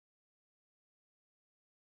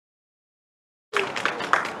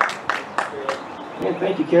Yeah,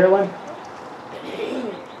 thank you, Carolyn.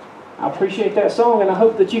 I appreciate that song, and I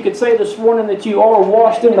hope that you could say this morning that you are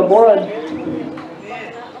washed in the blood.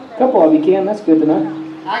 A couple of you can. That's good to know.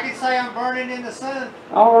 I can say I'm burning in the sun.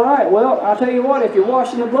 All right. Well, I'll tell you what. If you're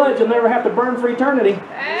washed in the blood, you'll never have to burn for eternity.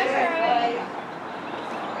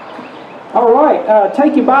 All right.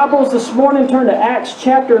 Take your Bibles this morning. Turn to Acts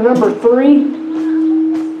chapter number 3.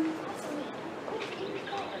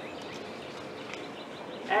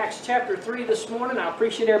 Acts chapter 3 this morning. I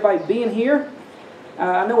appreciate everybody being here.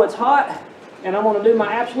 I know it's hot, and I'm going to do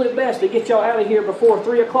my absolute best to get y'all out of here before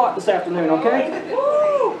 3 o'clock this afternoon, okay?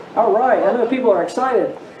 All right. I know people are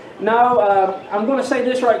excited. No, I'm going to say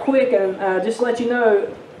this right quick and just let you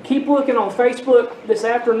know, keep looking on Facebook this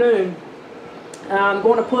afternoon. I'm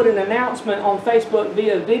going to put an announcement on Facebook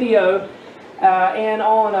via video and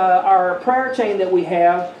on our prayer chain that we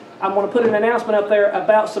have. I'm going to put an announcement up there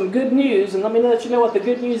about some good news, and let me let you know what the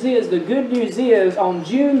good news is. The good news is on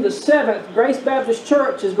June the 7th, Grace Baptist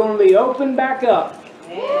Church is going to be opened back up.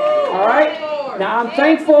 All right? Now I'm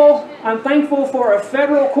thankful for a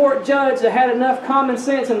federal court judge that had enough common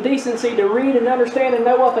sense and decency to read and understand and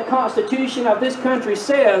know what the Constitution of this country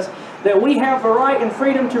says, that we have the right and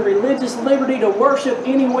freedom to religious liberty to worship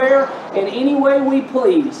anywhere in any way we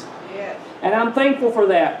please. And I'm thankful for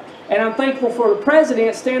that. And I'm thankful for the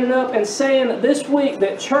president standing up and saying this week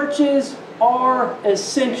that churches are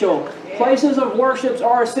essential. Places of worship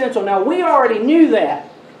are essential. Now, we already knew that,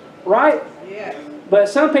 right? Yeah. But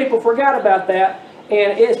some people forgot about that.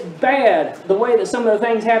 And it's bad the way that some of the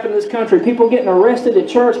things happen in this country. People getting arrested at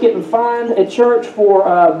church, getting fined at church for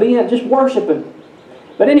just worshiping.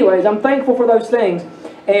 But anyways, I'm thankful for those things.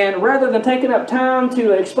 And rather than taking up time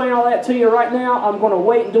to explain all that to you right now, I'm going to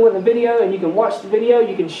wait and do it in the video, and you can watch the video,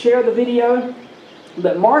 you can share the video.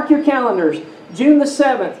 But mark your calendars, June the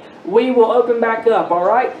 7th, we will open back up, all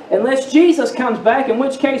right? Unless Jesus comes back, in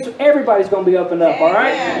which case everybody's going to be opened up, all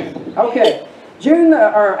right? Okay,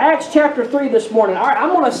 Acts chapter 3 this morning. All right, I'm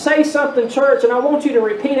going to say something, church, and I want you to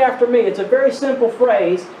repeat after me. It's a very simple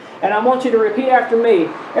phrase. And I want you to repeat after me.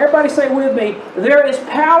 Everybody say with me, there is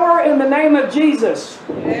power in the name of Jesus.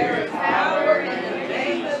 There is power in the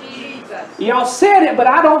name of Jesus. Y'all said it, but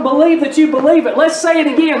I don't believe that you believe it. Let's say it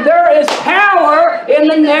again. There is power in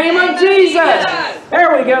the name of Jesus.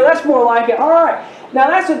 There we go. That's more like it. All right. Now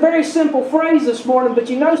that's a very simple phrase this morning,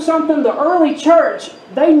 but you know something? The early church,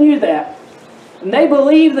 they knew that. And they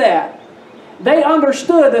believed that. They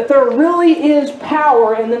understood that there really is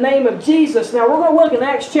power in the name of Jesus. Now, we're going to look in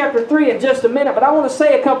Acts chapter 3 in just a minute, but I want to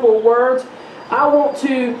say a couple of words. I want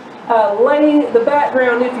to lay the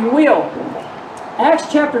background, if you will.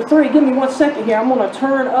 Acts chapter 3, give me 1 second here. I'm going to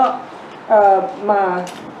turn up my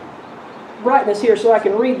brightness here so I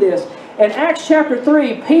can read this. In Acts chapter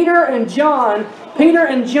 3, Peter and John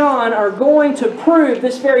are going to prove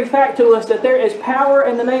this very fact to us, that there is power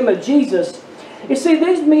in the name of Jesus. You see,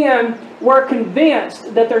 these men were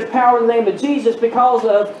convinced that there's power in the name of Jesus because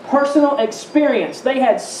of personal experience. They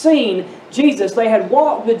had seen Jesus. They had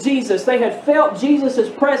walked with Jesus. They had felt Jesus'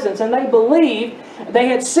 presence, and they believed. They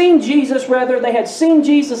had seen Jesus, they had seen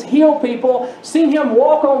Jesus heal people, seen Him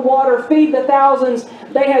walk on water, feed the thousands.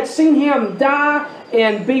 They had seen Him die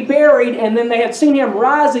and be buried, and then they had seen Him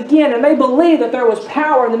rise again, and they believed that there was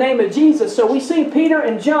power in the name of Jesus. So we see Peter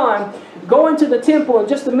and John go into the temple. In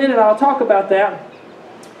just a minute, I'll talk about that.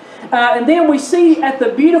 And then we see at the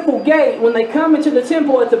beautiful gate, when they come into the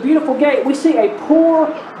temple at the beautiful gate, we see a poor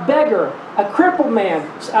beggar, a crippled man,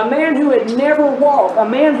 a man who had never walked, a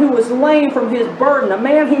man who was lame from his burden, a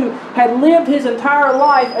man who had lived his entire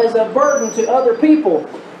life as a burden to other people.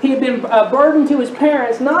 He had been a burden to his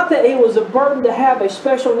parents, not that it was a burden to have a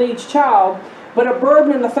special needs child, but a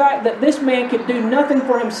burden in the fact that this man could do nothing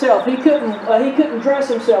for himself. He couldn't dress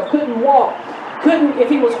himself, couldn't walk, if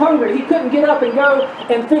he was hungry, he couldn't get up and go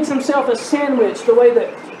and fix himself a sandwich the way that,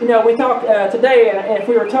 we talk today, and if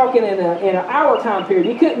we were talking in our time period,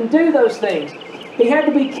 he couldn't do those things. He had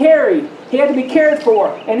to be carried. He had to be cared for.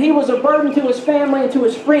 And he was a burden to his family and to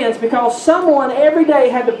his friends because someone every day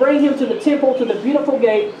had to bring him to the temple, to the beautiful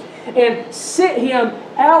gate, and sit him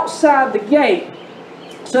outside the gate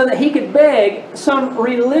so that he could beg some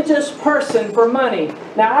religious person for money.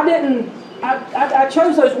 Now, I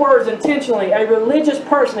chose those words intentionally. A religious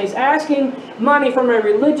person. He's asking money from a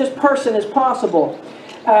religious person as possible.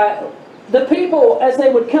 The people, as they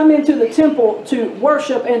would come into the temple to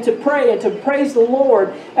worship and to pray and to praise the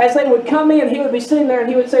Lord, as they would come in, he would be sitting there and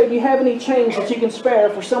he would say, do you have any change that you can spare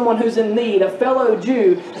for someone who's in need, a fellow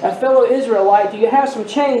Jew, a fellow Israelite? Do you have some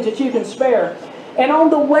change that you can spare? And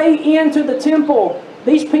on the way into the temple,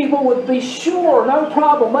 these people would be sure, no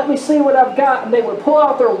problem, let me see what I've got. And they would pull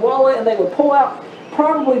out their wallet and they would pull out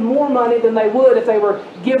probably more money than they would if they were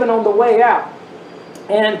given on the way out.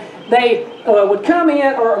 And they would come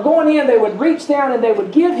in, or going in, they would reach down and they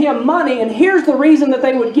would give him money. And here's the reason that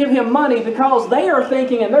they would give him money, because they are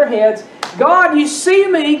thinking in their heads, God, you see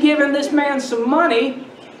me giving this man some money.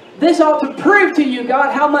 This ought to prove to you,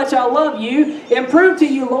 God, how much I love you, and prove to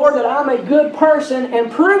you, Lord, that I'm a good person,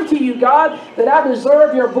 and prove to you, God, that I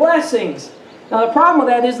deserve your blessings. Now, the problem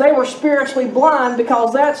with that is they were spiritually blind,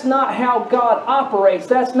 because that's not how God operates.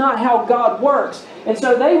 That's not how God works. And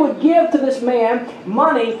so they would give to this man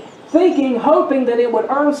money, thinking, hoping that it would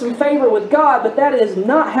earn some favor with God, but that is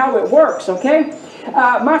not how it works, okay?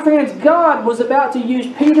 My friends, God was about to use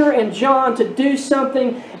Peter and John to do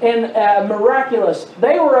something miraculous.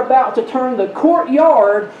 They were about to turn the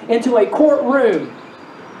courtyard into a courtroom.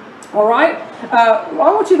 All right? I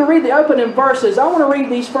want you to read the opening verses. I want to read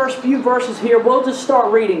these first few verses here. We'll just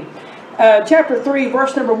start reading. Chapter 3,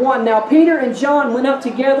 verse number 1. Now Peter and John went up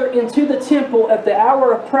together into the temple at the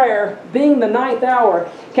hour of prayer, being the 9th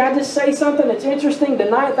hour. Can I just say something that's interesting? The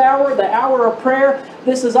 9th hour, the hour of prayer,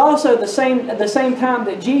 this is also the same time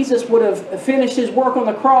that Jesus would have finished his work on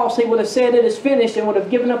the cross. He would have said it is finished and would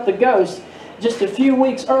have given up the ghost just a few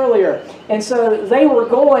weeks earlier. And so they were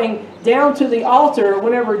going down to the altar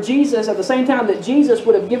whenever Jesus, at the same time that Jesus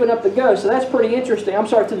would have given up the ghost. So that's pretty interesting. I'm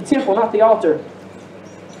sorry, to the temple, not the altar.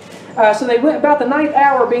 So they went about the 9th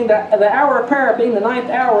hour, being the hour of prayer, being the 9th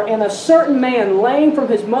hour, and a certain man, lame from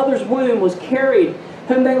his mother's womb, was carried,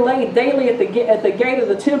 whom they laid daily at the gate of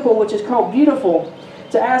the temple, which is called Beautiful,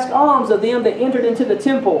 to ask alms of them that entered into the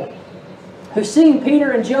temple. Who, seeing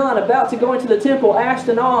Peter and John about to go into the temple, asked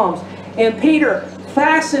an alms. And Peter,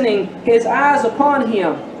 fastening his eyes upon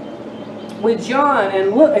him with John,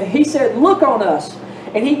 and he said, "Look on us."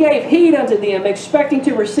 And he gave heed unto them, expecting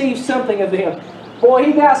to receive something of them. Boy,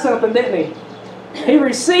 he got something, didn't he? He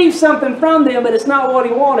received something from them, but it's not what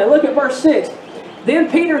he wanted. Look at verse 6.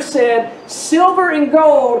 Then Peter said, "Silver and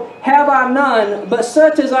gold have I none, but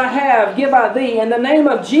such as I have give I thee. In the name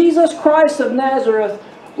of Jesus Christ of Nazareth,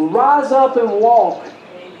 rise up and walk."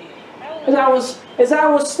 As I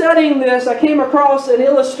was studying this, I came across an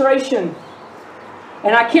illustration.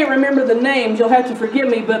 And I can't remember the names, you'll have to forgive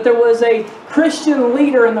me, but there was a Christian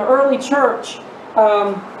leader in the early church,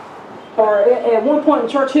 or at one point in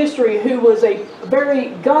church history, who was a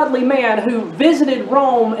very godly man who visited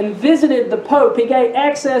Rome and visited the Pope. He gained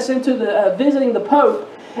access into visiting the Pope.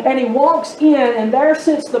 And he walks in, and there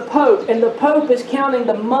sits the Pope, and the Pope is counting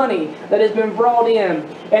the money that has been brought in.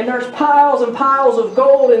 And there's piles and piles of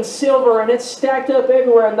gold and silver, and it's stacked up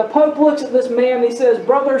everywhere. And the Pope looks at this man, and he says,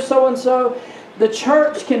 "Brother so-and-so, the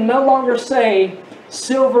church can no longer say,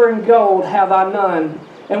 'Silver and gold have I none.'"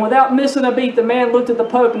 And without missing a beat, the man looked at the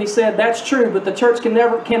Pope and he said, "That's true, but the church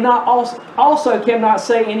cannot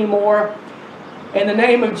say anymore, 'In the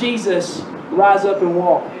name of Jesus, rise up and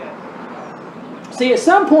walk.'" See, at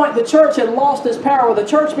some point the church had lost its power. The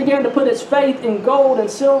church began to put its faith in gold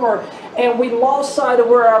and silver, and we lost sight of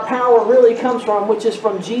where our power really comes from, which is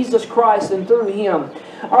from Jesus Christ and through Him.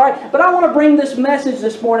 All right, but I want to bring this message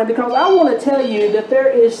this morning because I want to tell you that there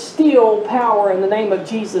is still power in the name of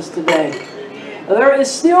Jesus today. There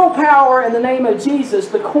is still power in the name of Jesus.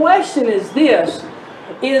 The question is this: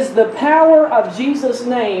 is the power of Jesus'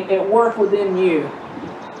 name at work within you?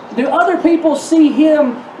 Do other people see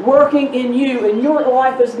Him working in you, in your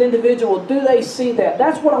life as an individual? Do they see that?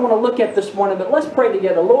 That's what I want to look at this morning. But let's pray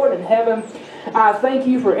together. Lord in heaven, I thank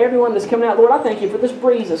you for everyone that's coming out. Lord, I thank you for this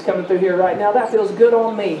breeze that's coming through here right now. That feels good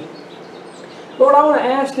on me. Lord, I want to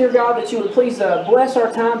ask, dear God, that you would please bless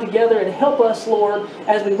our time together and help us, Lord,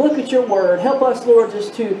 as we look at your word. Help us, Lord,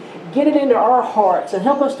 just to get it into our hearts and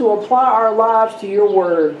help us to apply our lives to your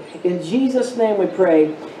word. In Jesus' name we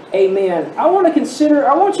pray. Amen. I want you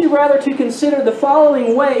to consider the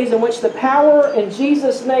following ways in which the power in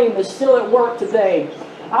Jesus' name is still at work today.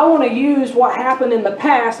 I want to use what happened in the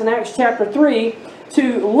past in Acts chapter 3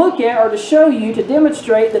 to look at, or to show you, to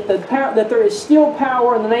demonstrate that that there is still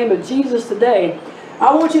power in the name of Jesus today.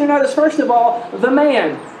 I want you to notice, first of all, the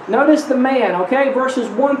man. Notice the man, okay? Verses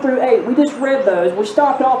 1 through 8. We just read those. We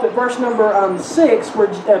stopped off at verse number 6, where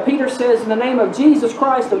Peter says, "In the name of Jesus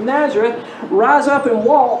Christ of Nazareth, rise up and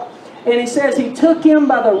walk." And he says, he took him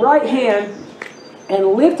by the right hand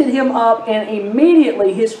and lifted him up, and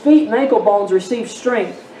immediately his feet and ankle bones received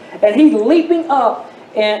strength. And he leaping up,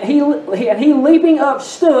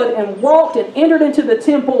 stood and walked and entered into the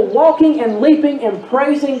temple, walking and leaping and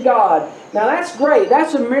praising God. Now that's great.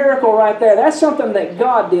 That's a miracle right there. That's something that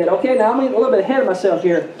God did. Okay, now I'm a little bit ahead of myself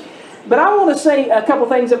here. But I want to say a couple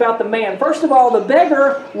things about the man. First of all, the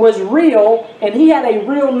beggar was real, and he had a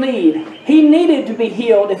real need. He needed to be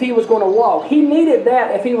healed if he was going to walk. He needed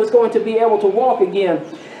that if he was going to be able to walk again.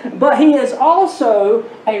 But he is also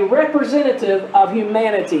a representative of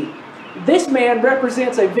humanity. This man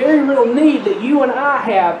represents a very real need that you and I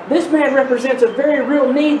have. This man represents a very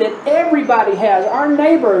real need that everybody has. Our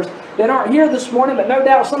neighbors that aren't here this morning, but no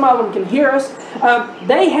doubt some of them can hear us,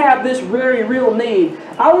 they have this very real need.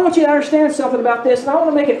 I want you to understand something about this, and I want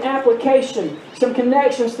to make an application, some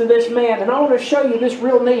connections to this man, and I want to show you this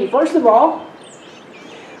real need. First of all,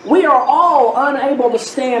 we are all unable to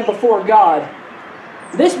stand before God.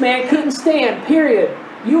 This man couldn't stand, period.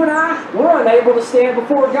 You and I, we're unable to stand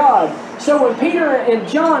before God. So when Peter and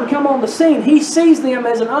John come on the scene, he sees them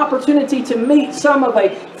as an opportunity to meet some of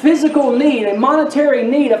a physical need, a monetary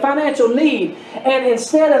need, a financial need. And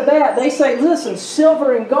instead of that, they say, listen,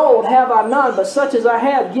 silver and gold have I none, but such as I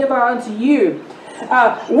have give I unto you.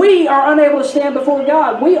 We are unable to stand before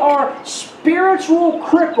God. We are spiritual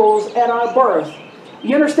cripples at our birth.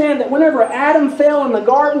 You understand that whenever Adam fell in the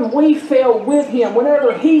garden, we fell with him.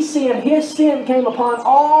 Whenever he sinned, his sin came upon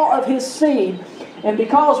all of his seed. And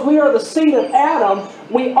because we are the seed of Adam,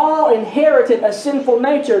 we all inherited a sinful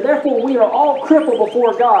nature. Therefore, we are all crippled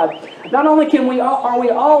before God. Not only are we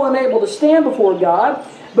all unable to stand before God,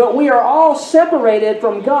 but we are all separated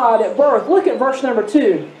from God at birth. Look at verse number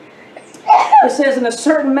 2. It says, and a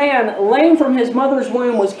certain man, lame from his mother's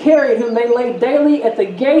womb, was carried, whom they laid daily at the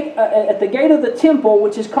gate of the temple,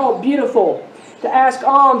 which is called Beautiful, to ask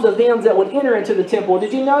alms of them that would enter into the temple.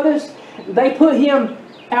 Did you notice? They put him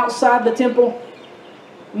outside the temple,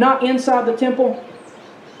 not inside the temple.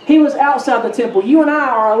 He was outside the temple. You and I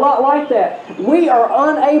are a lot like that. We are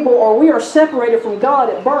unable, or we are separated from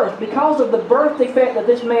God at birth. Because of the birth defect that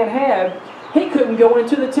this man had, he couldn't go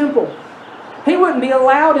into the temple. He wouldn't be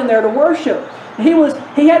allowed in there to worship. He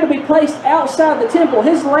had to be placed outside the temple.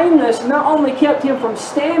 His lameness not only kept him from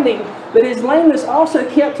standing, but his lameness also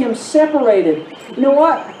kept him separated. You know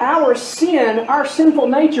what? Our sin, our sinful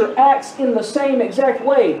nature acts in the same exact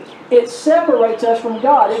way. It separates us from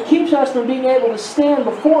God. It keeps us from being able to stand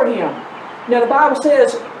before Him. Now the Bible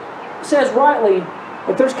says rightly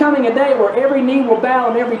that there's coming a day where every knee will bow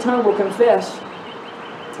and every tongue will confess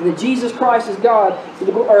that Jesus Christ is God,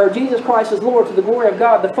 or Jesus Christ is Lord, to the glory of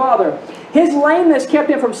God the Father. His lameness kept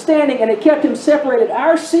him from standing, and it kept him separated.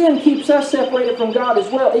 Our sin keeps us separated from God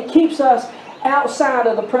as well. It keeps us outside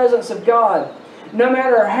of the presence of God. No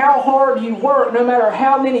matter how hard you work, no matter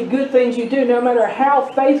how many good things you do, no matter how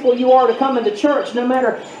faithful you are to come into church, no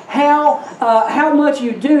matter how much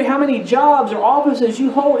you do, how many jobs or offices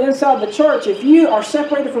you hold inside the church, if you are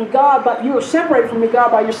separated from God, but you are separated from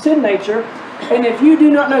God by your sin nature, and if you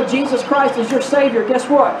do not know Jesus Christ as your Savior, guess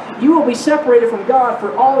what? You will be separated from God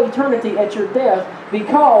for all eternity at your death,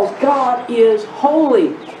 because God is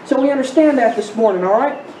holy. So we understand that this morning, all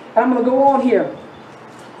right? I'm going to go on here.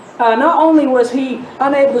 Not only was he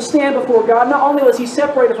unable to stand before God, not only was he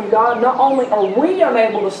separated from God, not only are we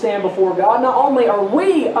unable to stand before God, not only are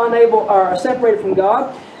we separated from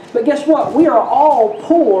God, but guess what? We are all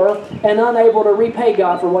poor and unable to repay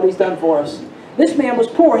God for what He's done for us. This man was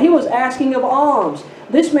poor. He was asking of alms.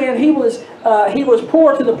 This man, he was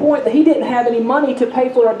poor to the point that he didn't have any money to pay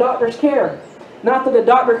for a doctor's care. Not that a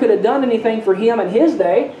doctor could have done anything for him in his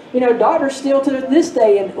day. You know, doctors still to this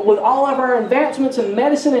day, and with all of our advancements in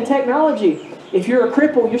medicine and technology, if you're a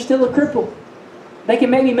cripple, you're still a cripple. They can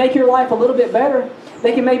maybe make your life a little bit better.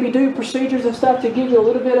 They can maybe do procedures and stuff to give you a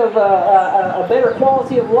little bit of a better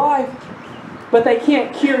quality of life, but they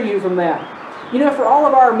can't cure you from that. You know, for all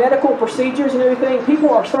of our medical procedures and everything, people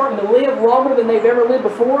are starting to live longer than they've ever lived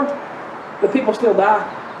before, but people still die.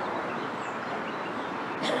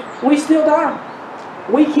 We still die.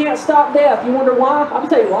 We can't stop death. You wonder why? I'll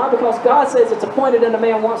tell you why. Because God says it's appointed unto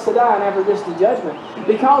man once to die, and after this the judgment.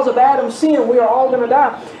 Because of Adam's sin, we are all going to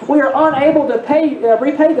die. We are unable to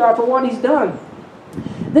repay God for what He's done.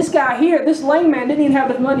 This guy here, this lame man, didn't even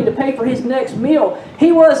have the money to pay for his next meal.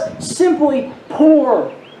 He was simply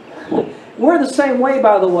poor. We're the same way,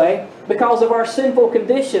 by the way, because of our sinful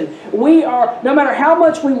condition. We are, no matter how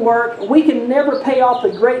much we work, we can never pay off the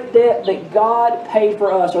great debt that God paid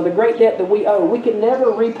for us, or the great debt that we owe. We can never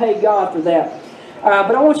repay God for that.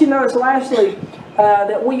 But I want you to notice, lastly,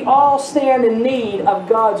 that we all stand in need of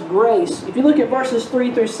God's grace. If you look at verses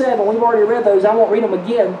 3 through 7, we've already read those. I won't read them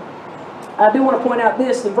again. I do want to point out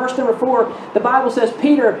this. In verse number 4, the Bible says,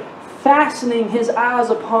 Peter, fastening his eyes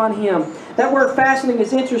upon him. That word fastening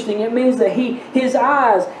is interesting. It means that his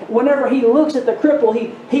eyes, whenever he looks at the cripple,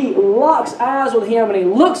 he locks eyes with him and he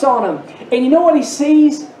looks on him. And you know what he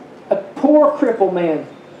sees? A poor crippled man.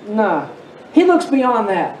 Nah. He looks beyond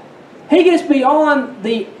that. He gets beyond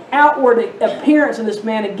the outward appearance of this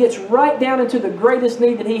man and gets right down into the greatest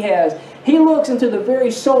need that he has. He looks into the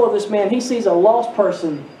very soul of this man. He sees a lost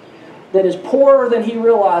person that is poorer than he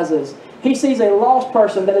realizes. He sees a lost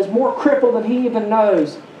person that is more crippled than he even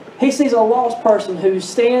knows. He sees a lost person who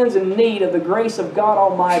stands in need of the grace of God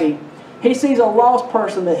Almighty. He sees a lost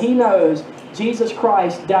person that he knows Jesus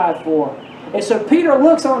Christ died for. And so Peter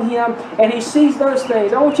looks on him and he sees those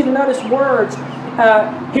things. I want you to notice words.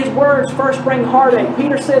 His words first bring heartache.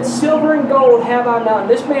 Peter said, "Silver and gold have I none."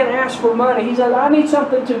 This man asked for money. He said, I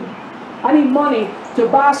need money to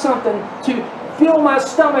buy something to fill my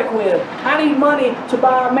stomach with. I need money to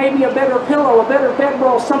buy maybe a better pillow, a better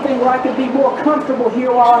bedroll, something where I could be more comfortable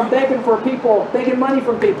here while I'm begging money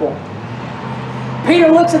from people. Peter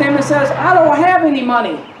looks at him and says, "I don't have any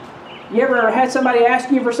money." You ever had somebody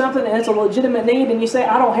ask you for something and it's a legitimate need and you say,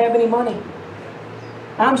 "I don't have any money.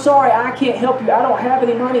 I'm sorry, I can't help you. I don't have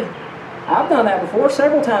any money." I've done that before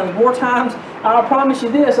several times. More times, I'll promise you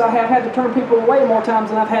this, I have had to turn people away more times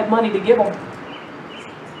than I've had money to give them.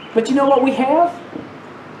 But you know what we have?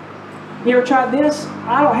 You ever tried this?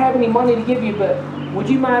 "I don't have any money to give you, but would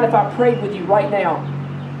you mind if I prayed with you right now?"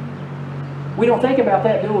 We don't think about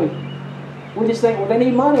that, do we? We just think, well, they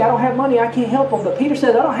need money. I don't have money. I can't help them. But Peter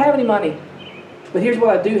says, "I don't have any money. But here's what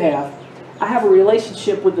I do have. I have a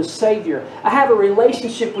relationship with the Savior. I have a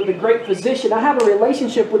relationship with the great physician. I have a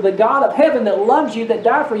relationship with the God of heaven that loves you, that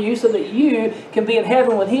died for you so that you can be in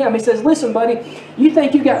heaven with Him." He says, "Listen, buddy, you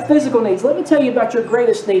think you've got physical needs. Let me tell you about your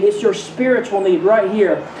greatest need. It's your spiritual need right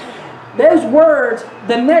here." Those words,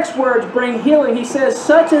 the next words bring healing. He says,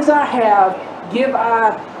 "Such as I have, give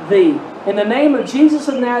I thee. In the name of Jesus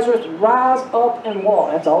of Nazareth, rise up and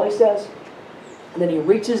walk." That's all he says. And then he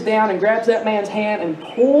reaches down and grabs that man's hand and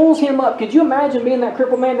pulls him up. Could you imagine being that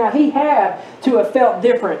crippled man? Now, he had to have felt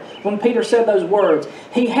different when Peter said those words.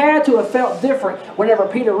 He had to have felt different whenever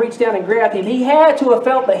Peter reached down and grabbed him. He had to have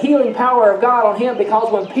felt the healing power of God on him,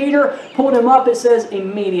 because when Peter pulled him up, it says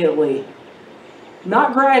immediately.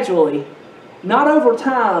 Not gradually. Not over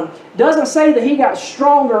time. Doesn't say that he got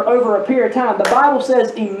stronger over a period of time. The Bible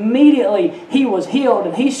says immediately he was healed,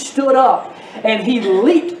 and he stood up and he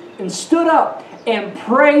leaped and stood up and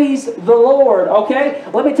praised the Lord. Okay?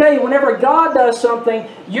 Let me tell you, whenever God does something,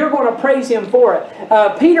 you're going to praise Him for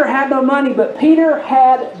it. Peter had no money, but Peter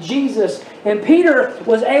had Jesus. And Peter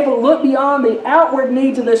was able to look beyond the outward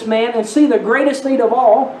needs of this man and see the greatest need of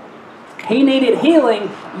all. He needed healing,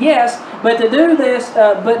 yes, but to do this,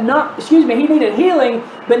 he needed healing,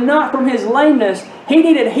 but not from his lameness. He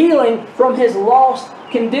needed healing from his lost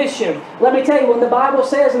condition. Let me tell you, when the Bible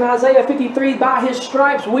says in Isaiah 53, "By His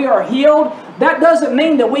stripes we are healed," that doesn't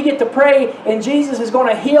mean that we get to pray and Jesus is going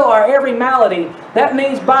to heal our every malady. That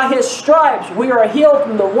means by His stripes we are healed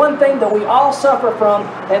from the one thing that we all suffer from,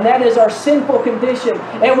 and that is our sinful condition.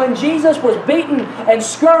 And when Jesus was beaten and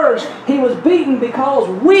scourged, He was beaten because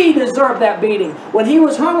we deserved that beating. When He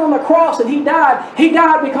was hung on the cross and He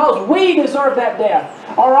died because we deserved that death.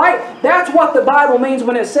 Alright? That's what the Bible means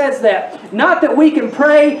when it says that. Not that we can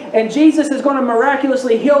pray and Jesus is going to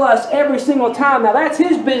miraculously heal us every single time. Now that's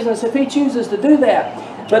His business if He chooses to do that.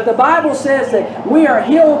 But the Bible says that we are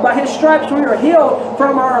healed by His stripes. We are healed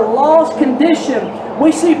from our lost condition.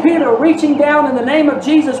 We see Peter reaching down in the name of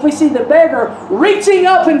Jesus. We see the beggar reaching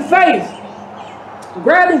up in faith,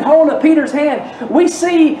 grabbing hold of Peter's hand. We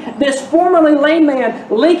see this formerly lame man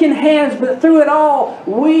linking hands, but through it all,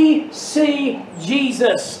 we see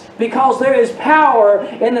Jesus, because there is power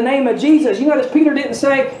in the name of Jesus. You notice Peter didn't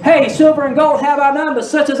say, "Hey, silver and gold have I none, but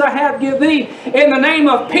such as I have give thee. In the name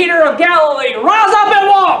of Peter of Galilee, rise up and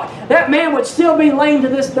walk." That man would still be lame to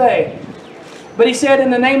this day. But he said, "In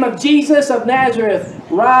the name of Jesus of Nazareth,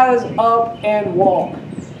 rise up and walk."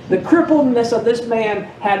 The crippledness of this man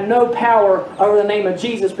had no power over the name of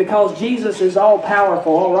Jesus, because Jesus is all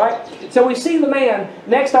powerful, all right? So we see the man.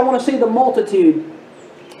 Next, I want to see the multitude.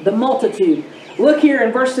 The multitude. Look here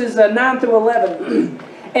in verses 9 through 11.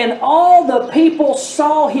 "And all the people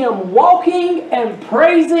saw him walking and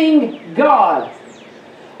praising God."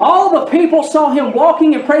 All the people saw him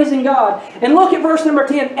walking and praising God. And look at verse number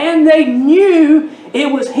 10. "And they knew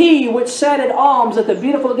it was he which sat at alms at the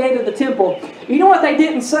beautiful gate of the temple." You know what they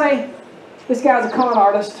didn't say? This guy's a con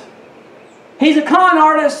artist. He's a con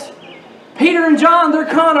artist. Peter and John, they're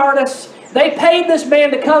con artists. They paid this man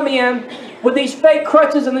to come in with these fake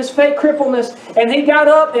crutches and this fake crippledness. And he got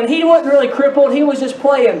up and he wasn't really crippled. He was just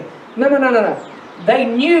playing. No. They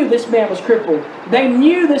knew this man was crippled. They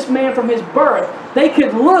knew this man from his birth. They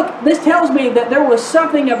could look. This tells me that there was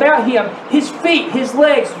something about him. His feet, his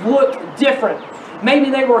legs looked different.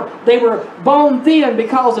 Maybe they were bone thin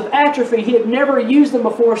because of atrophy. He had never used them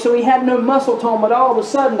before, so he had no muscle tone. But all of a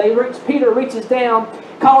sudden, Peter reaches down,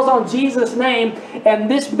 calls on Jesus' name, and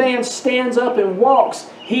this man stands up and walks.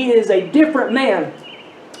 He is a different man.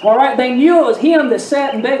 All right, they knew it was him that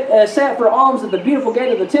sat for alms at the beautiful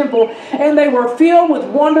gate of the temple, and they were filled with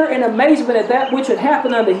wonder and amazement at that which had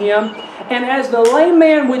happened unto him. And as the lame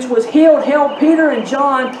man which was healed held Peter and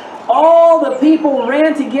John, all the people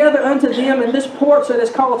ran together unto them in this porch that is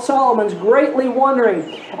called Solomon's, greatly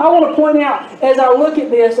wondering. I want to point out, as I look at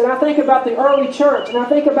this, and I think about the early church, and I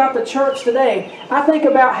think about the church today, I think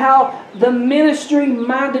about how the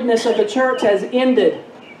ministry-mindedness of the church has ended.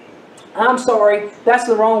 I'm sorry, that's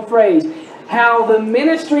the wrong phrase. How the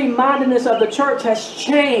ministry-mindedness of the church has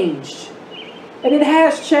changed. And it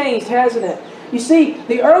has changed, hasn't it? You see,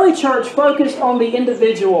 the early church focused on the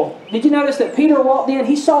individual. Did you notice that Peter walked in?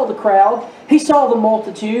 He saw the crowd. He saw the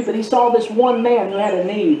multitude, but he saw this one man who had a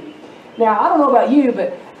need. Now, I don't know about you,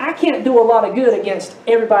 but I can't do a lot of good against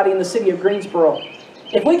everybody in the city of Greensboro.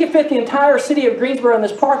 If we could fit the entire city of Greensboro in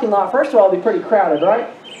this parking lot, first of all, it would be pretty crowded, right?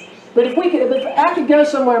 But if I could go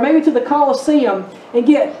somewhere, maybe to the Coliseum, and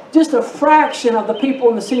get just a fraction of the people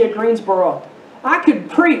in the city of Greensboro, I could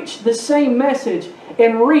preach the same message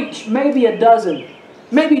and reach maybe a dozen,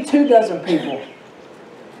 maybe 24 people.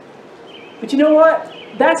 But you know what?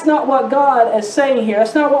 That's not what God is saying here.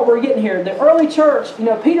 That's not what we're getting here. The early church,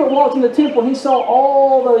 Peter walked in the temple. He saw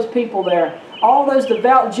all those people there, all those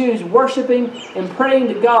devout Jews worshiping and praying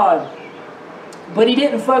to God. But he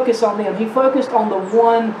didn't focus on them. He focused on the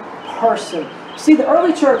one person. See, the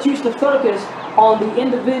early church used to focus on the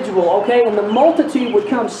individual, okay? And the multitude would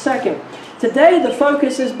come second. Today, the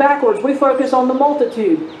focus is backwards. We focus on the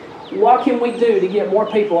multitude. What can we do to get more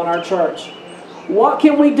people in our church? What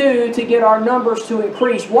can we do to get our numbers to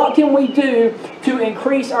increase? What can we do to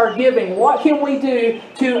increase our giving? What can we do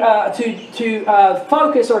to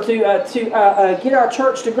focus or to get our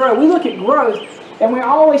church to grow? We look at growth, and we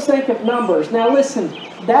always think of numbers. Now listen,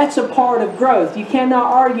 that's a part of growth. You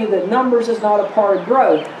cannot argue that numbers is not a part of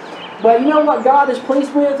growth. But you know what God is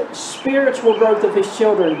pleased with? Spiritual growth of His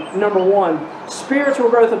children, number one. Spiritual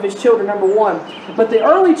growth of His children, number one. But the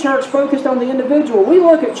early church focused on the individual. We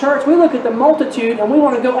look at church, we look at the multitude, and we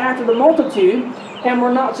want to go after the multitude, and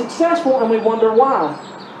we're not successful, and we wonder why.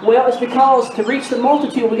 Well, it's because to reach the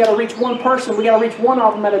multitude, we got to reach one person. We got to reach one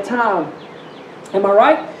of them at a time. Am I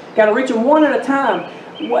right? Got to reach them one at a time.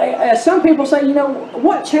 Some people say,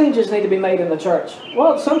 what changes need to be made in the church?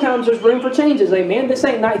 Well, sometimes there's room for changes, amen. This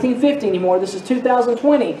ain't 1950 anymore. This is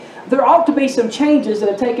 2020. There ought to be some changes that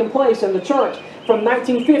have taken place in the church from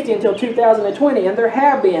 1950 until 2020, and there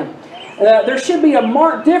have been. There should be a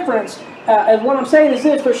marked difference, and what I'm saying is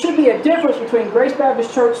this, there should be a difference between Grace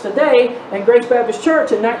Baptist Church today and Grace Baptist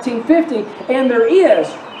Church in 1950, and there is.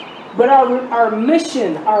 But our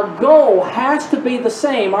mission, our goal has to be the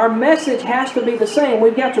same. Our message has to be the same.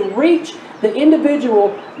 We've got to reach the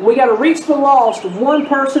individual. We've got to reach the lost one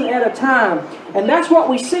person at a time. And that's what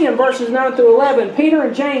we see in verses 9 through 11. Peter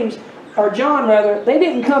and James, or John rather, they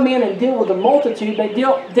didn't come in and deal with the multitude. They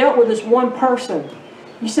dealt with this one person.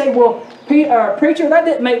 You say, well, preacher, that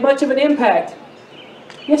didn't make much of an impact.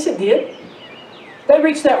 Yes, it did. They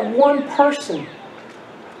reached that one person.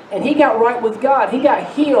 And he got right with God. He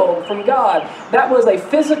got healed from God. That was a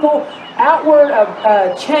physical, outward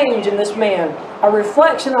change in this man. A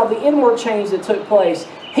reflection of the inward change that took place.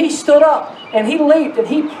 He stood up and he leaped and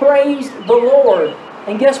he praised the Lord.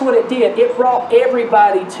 And guess what it did? It brought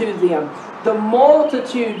everybody to them. The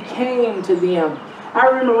multitude came to them. I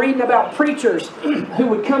remember reading about preachers who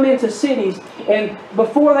would come into cities, and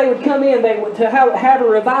before they would come in, they would to have a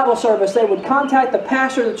revival service. They would contact the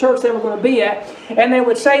pastor of the church they were going to be at, and they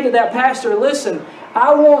would say to that pastor, listen,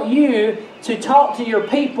 I want you to talk to your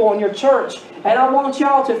people in your church, and I want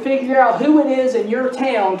y'all to figure out who it is in your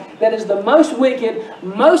town that is the most wicked,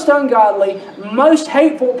 most ungodly, most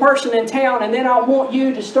hateful person in town, and then I want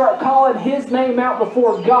you to start calling his name out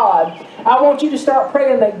before God. I want you to start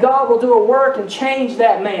praying that God will do a work and change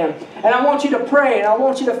that man. And I want you to pray, and I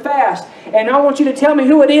want you to fast, and I want you to tell me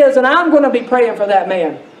who it is, and I'm going to be praying for that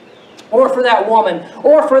man, or for that woman,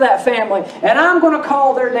 or for that family. And I'm going to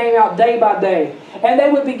call their name out day by day. And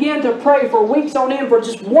they would begin to pray for weeks on end for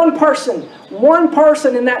just one person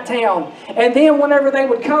in that town. And then whenever they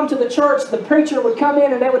would come to the church, the preacher would come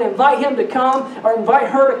in and they would invite him to come, or invite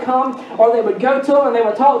her to come, or they would go to him and they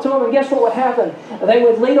would talk to him, and guess what would happen? They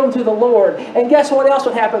would lead them to the Lord. And guess what else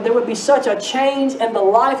would happen? There would be such a change in the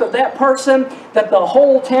life of that person that the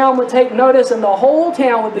whole town would take notice, and the whole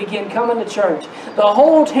town would begin coming to church. The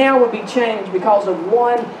whole town would be changed because of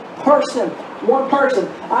one person. One person.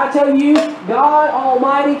 I tell you, God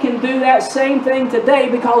Almighty can do that same thing today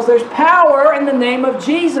because there's power in the name of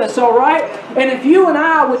Jesus, all right? And if you and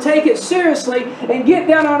I would take it seriously and get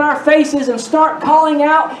down on our faces and start calling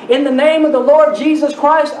out in the name of the Lord Jesus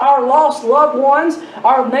Christ, our lost loved ones,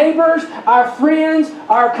 our neighbors, our friends,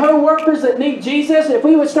 our co-workers that need Jesus, if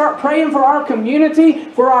we would start praying for our community,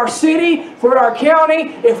 for our city, for our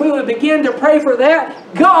county, if we would begin to pray for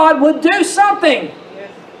that, God would do something.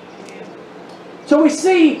 So we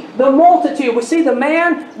see the multitude. We see the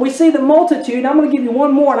man. We see the multitude. I'm going to give you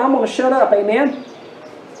one more and I'm going to shut up. Amen.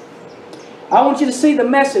 I want you to see the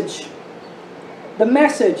message. The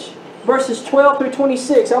message. Verses 12 through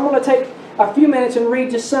 26. I'm going to take a few minutes and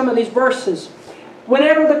read just some of these verses.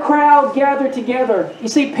 Whenever the crowd gathered together. You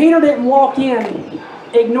see, Peter didn't walk in,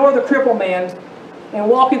 ignore the crippled man, and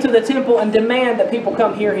walk into the temple and demand that people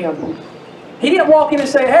come hear him. He didn't walk in and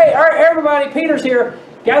say, hey, everybody, Peter's here.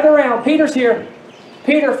 Gather around. Peter's here.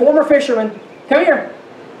 Peter, former fisherman, come here.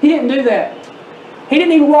 He didn't do that. He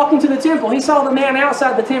didn't even walk into the temple. He saw the man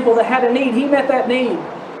outside the temple that had a need. He met that need.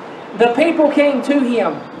 The people came to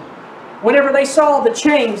him. Whenever they saw the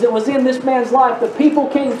change that was in this man's life, the people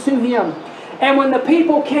came to him. And when the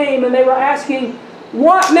people came and they were asking,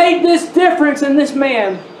 what made this difference in this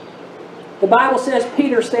man? The Bible says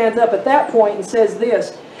Peter stands up at that point and says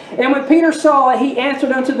this. And when Peter saw it, he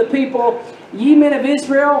answered unto the people, Ye men of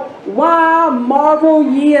Israel, why marvel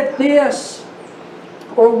ye at this?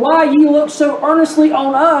 Or why ye look so earnestly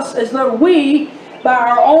on us, as though we, by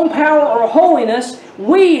our own power or holiness,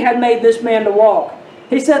 we had made this man to walk?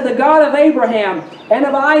 He said, the God of Abraham, and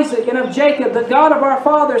of Isaac, and of Jacob, the God of our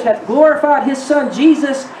fathers, hath glorified his Son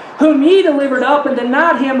Jesus, whom ye delivered up and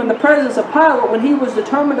denied him in the presence of Pilate, when he was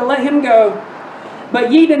determined to let him go.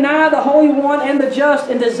 But ye deny the Holy One and the just,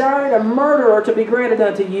 and desired a murderer to be granted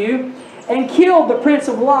unto you, and killed the Prince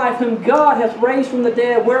of Life, whom God hath raised from the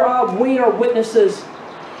dead, whereof we are witnesses.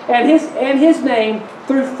 And his name,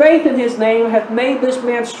 through faith in his name, hath made this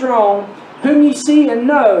man strong, whom ye see and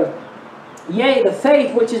know. Yea, the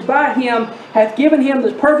faith which is by him hath given him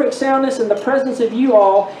the perfect soundness in the presence of you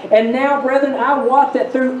all. And now, brethren, I wot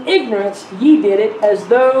that through ignorance ye did it, as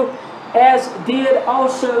did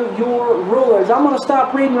also your rulers. I'm going to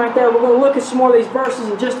stop reading right there. We're going to look at some more of these verses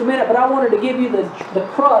in just a minute, but I wanted to give you the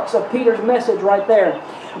crux of Peter's message right there.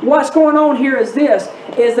 What's going on here is this,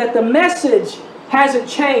 is that the message hasn't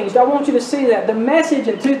changed. I want you to see that. The message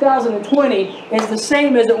in 2020 is the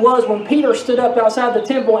same as it was when Peter stood up outside the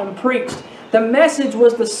temple and preached. The message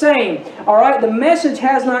was the same. All right? The message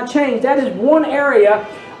has not changed. That is one area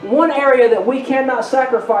that we cannot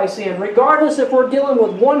sacrifice in, regardless if we're dealing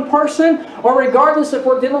with one person or regardless if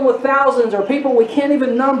we're dealing with thousands or people we can't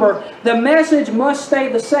even number. The message must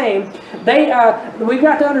stay the same. We've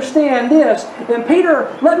got to understand this. And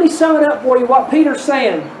Peter, let me sum it up for you, what Peter's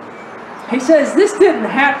saying. He says, this didn't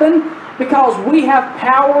happen because we have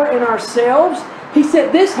power in ourselves. He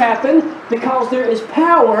said this happened because there is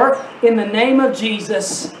power in the name of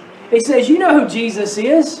Jesus. He says, you know who Jesus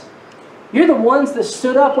is. You're the ones that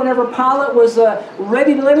stood up whenever Pilate was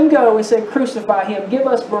ready to let him go and said, crucify him. Give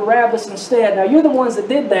us Barabbas instead. Now, you're the ones that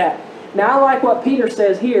did that. Now, I like what Peter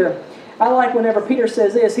says here. I like whenever Peter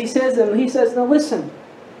says this. He says, now listen,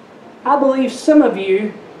 I believe some of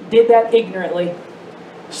you did that ignorantly.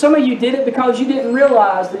 Some of you did it because you didn't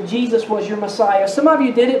realize that Jesus was your Messiah. Some of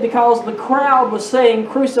you did it because the crowd was saying,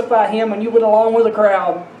 crucify him, and you went along with the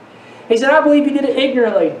crowd. He said, I believe you did it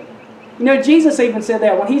ignorantly. You know, Jesus even said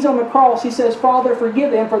that. When he's on the cross, he says, Father,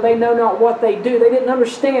 forgive them, for they know not what they do. They didn't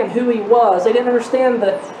understand who he was. They didn't understand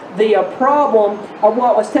the problem of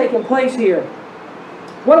what was taking place here.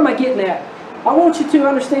 What am I getting at? I want you to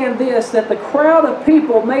understand this, that the crowd of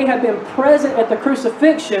people may have been present at the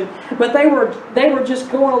crucifixion, but they were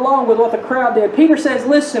just going along with what the crowd did. Peter says,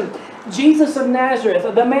 listen, Jesus of Nazareth,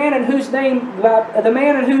 the man in whose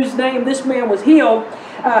name this man was healed,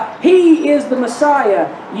 he is the Messiah.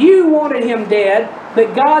 You wanted him dead,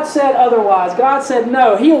 but God said otherwise. God said,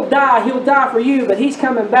 no, he'll die for you, but he's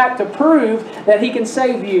coming back to prove that he can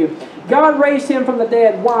save you. God raised him from the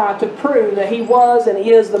dead. Why? To prove that he was and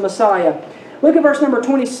is the Messiah. Look at verse number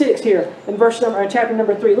 26 here, in chapter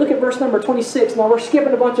number 3. Look at verse number 26. Now, we're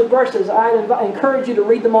skipping a bunch of verses. I encourage you to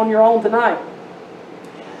read them on your own tonight.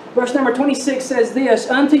 Verse number 26 says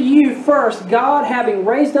this, Unto you first, God, having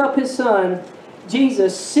raised up his Son,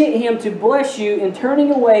 Jesus, sent him to bless you in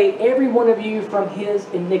turning away every one of you from his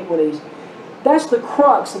iniquities. That's the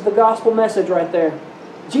crux of the gospel message right there.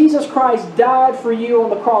 Jesus Christ died for you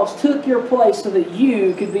on the cross, took your place so that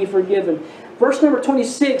you could be forgiven. Verse number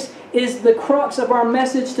 26 is the crux of our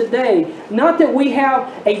message today. Not that we have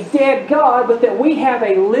a dead God, but that we have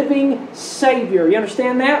a living Savior. You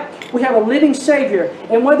understand that? We have a living Savior.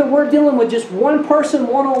 And whether we're dealing with just one person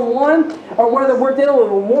one-on-one, or whether we're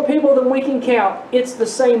dealing with more people than we can count, it's the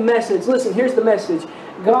same message. Listen, here's the message.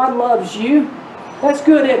 God loves you. That's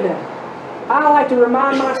good, isn't it? I like to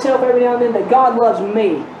remind myself every now and then that God loves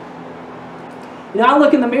me. You know, I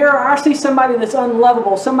look in the mirror, I see somebody that's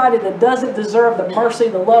unlovable, somebody that doesn't deserve the mercy,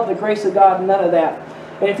 the love, the grace of God, none of that.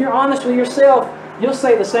 And if you're honest with yourself, you'll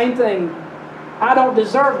say the same thing. I don't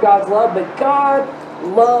deserve God's love, but God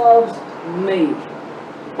loves me.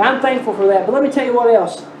 I'm thankful for that. But let me tell you what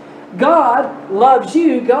else. God loves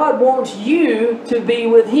you. God wants you to be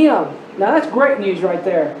with Him. Now that's great news right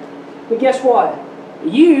there. But guess what?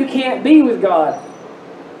 You can't be with God.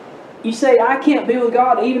 You say, I can't be with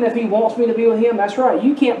God even if He wants me to be with Him. That's right.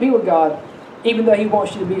 You can't be with God even though He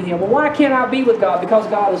wants you to be with Him. Well, why can't I be with God? Because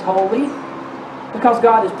God is holy. Because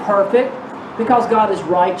God is perfect. Because God is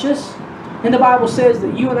righteous. And the Bible says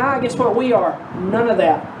that you and I, guess what we are? None of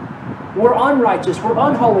that. We're unrighteous. We're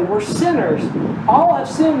unholy. We're sinners. All have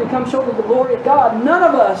sinned and come short of the glory of God. None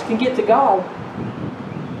of us can get to God.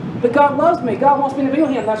 But God loves me. God wants me to be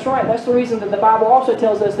with Him. That's right. That's the reason that the Bible also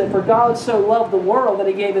tells us that for God so loved the world that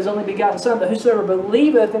He gave His only begotten Son, that whosoever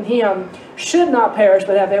believeth in Him should not perish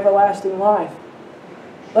but have everlasting life.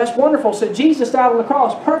 That's wonderful. So Jesus died on the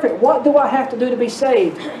cross. Perfect. What do I have to do to be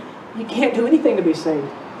saved? You can't do anything to be saved.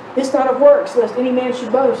 It's not of works, lest any man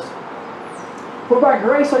should boast. For by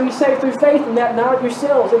grace are you saved through faith, and that not of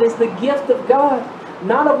yourselves. It is the gift of God,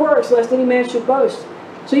 not of works, lest any man should boast.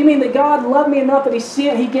 So you mean that God loved me enough that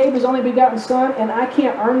He gave His only begotten Son, and I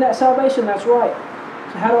can't earn that salvation? That's right.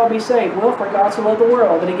 So how do I be saved? Well, for God so loved the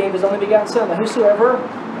world that He gave His only begotten Son, that whosoever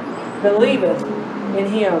believeth in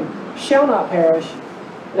Him shall not perish,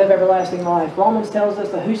 but have everlasting life. Romans tells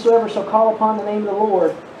us that whosoever shall call upon the name of the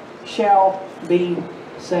Lord shall be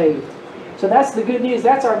saved. So that's the good news.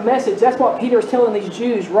 That's our message. That's what Peter is telling these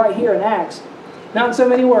Jews right here in Acts. Not in so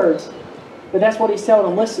many words, but that's what he's telling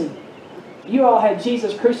them. Listen, you all had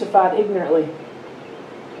Jesus crucified ignorantly.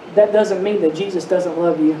 That doesn't mean that Jesus doesn't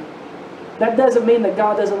love you. That doesn't mean that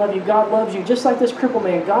God doesn't love you. God loves you. Just like this crippled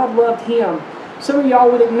man, God loved him. Some of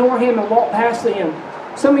y'all would ignore him and walk past him.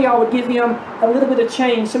 Some of y'all would give him a little bit of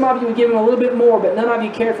change. Some of you would give him a little bit more, but none of you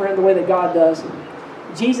cared for him the way that God does.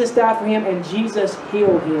 Jesus died for him, and Jesus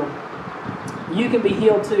healed him. You can be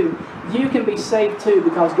healed too. You can be saved too,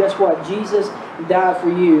 because guess what? Jesus died for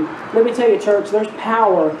you. Let me tell you, church, there's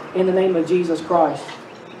power in the name of Jesus Christ.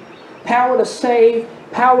 Power to save,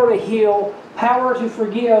 power to heal, power to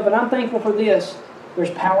forgive, and I'm thankful for this.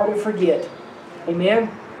 There's power to forget. Amen?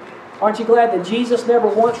 Aren't you glad that Jesus never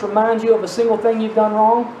once reminds you of a single thing you've done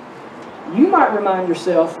wrong? You might remind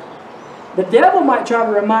yourself. The devil might try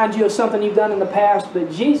to remind you of something you've done in the past, but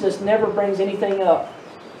Jesus never brings anything up.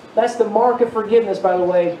 That's the mark of forgiveness, by the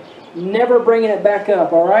way. Never bringing it back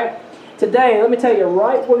up, all right? Today, let me tell you,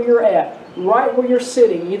 right where you're at, right where you're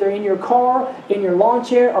sitting, either in your car, in your lawn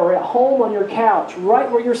chair, or at home on your couch, right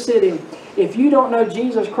where you're sitting, if you don't know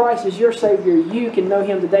Jesus Christ as your Savior, you can know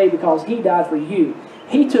Him today because He died for you.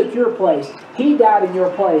 He took your place. He died in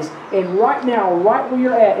your place. And right now, right where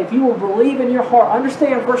you're at, if you will believe in your heart,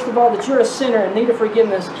 understand first of all that you're a sinner in need of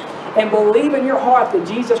forgiveness, and believe in your heart that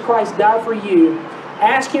Jesus Christ died for you,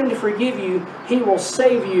 ask Him to forgive you, He will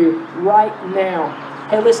save you right now.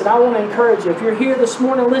 Hey, listen, I want to encourage you. If you're here this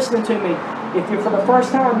morning listening to me, if you're for the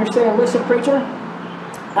first time, you're saying, listen, preacher,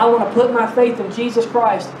 I want to put my faith in Jesus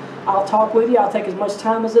Christ. I'll talk with you. I'll take as much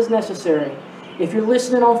time as is necessary. If you're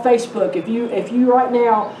listening on Facebook, if you right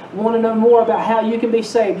now want to know more about how you can be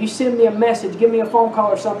saved, you send me a message, give me a phone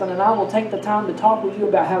call or something, and I will take the time to talk with you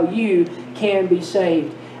about how you can be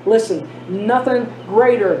saved. Listen, nothing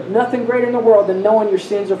greater in the world than knowing your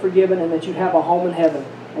sins are forgiven and that you have a home in heaven.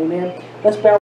 Amen. Let's bow.